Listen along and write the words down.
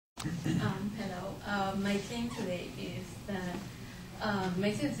Hello. My claim today is that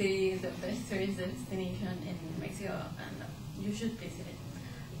Mexico City is the best tourist destination in Mexico, and you should visit it.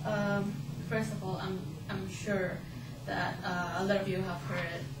 First of all, I'm sure that a lot of you have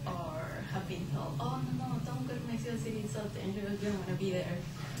heard or have been told, oh no, don't go to Mexico City, it's so dangerous, you don't want to be there.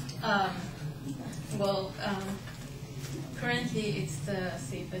 Currently it's the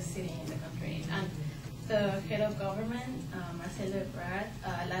safest city in the country, and the head of government, Marcelo Ebrard,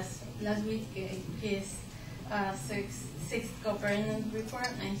 last week gave his sixth governance report,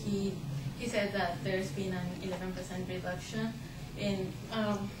 and he said that there's been an 11% reduction in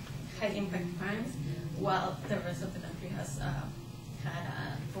high impact crimes, while the rest of the country has had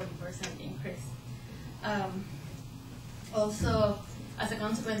a 40% increase. Also, as a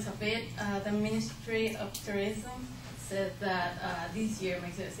consequence of it, the Ministry of Tourism said that this year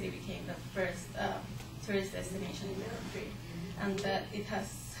Mexico City became the first tourist destination in the country, and that it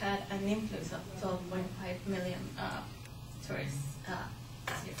has had an influx of 12.5 million tourists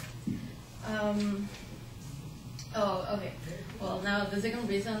this year. Okay. Well, now the second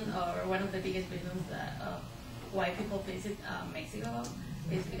reason, or one of the biggest reasons that why people visit Mexico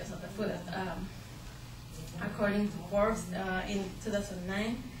is because of the food. According to Forbes, in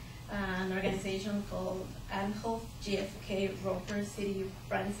 2009, an organization called ANHOF GFK Roper City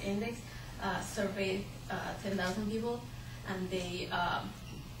Brands Index surveyed 10,000 people, and they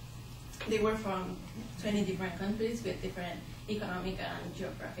were from 20 different countries with different economic and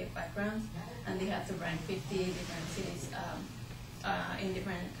geographic backgrounds, and they had to rank 50 different cities in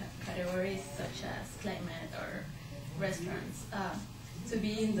different categories such as climate or restaurants to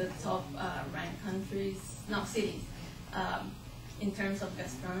be in the top ranked cities. In terms of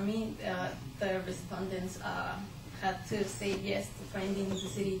gastronomy, the respondents had to say yes to finding the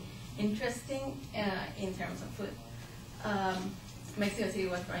city interesting in terms of food. Mexico City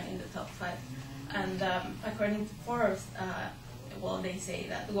was ranked in the top 5. And according to Forbes, they say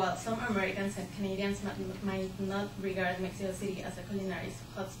that while some Americans and Canadians might not regard Mexico City as a culinary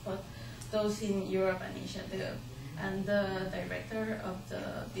hotspot, those in Europe and Asia do. And the director of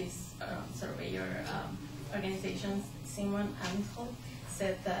this surveyor organization, Simon Anhol,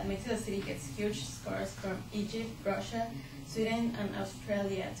 said that Mexico City gets huge scores from Egypt, Russia, Sweden, and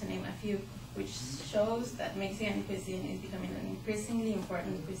Australia, to name a few, which shows that Mexican cuisine is becoming an increasingly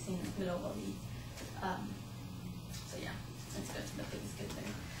important cuisine globally. So yeah, it's good. The food is good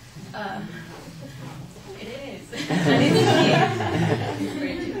there. It is. And it's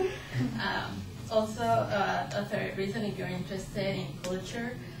great. Also, a third reason, if you're interested in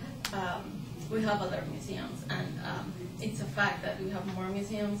culture, we have other museums, and it's a fact that we have more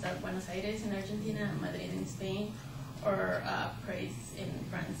museums than Buenos Aires in Argentina, Madrid in Spain, or Paris in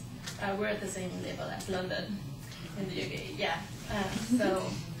France. We're at the same level as London in the UK. Yeah.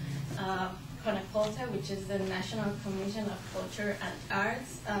 Conaculta, which is the National Commission of Culture and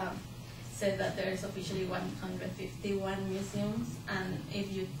Arts, said that there is officially 151 museums, and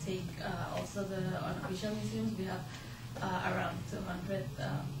if you take also the unofficial museums, we have around 200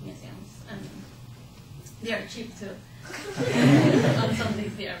 museums, and they are cheap too. On some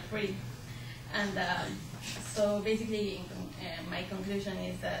days they are free. And so basically, my conclusion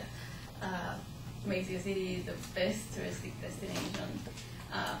is that Mexico City is the best touristic destination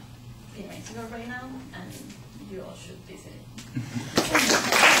in Mexico right now, and you all should visit it.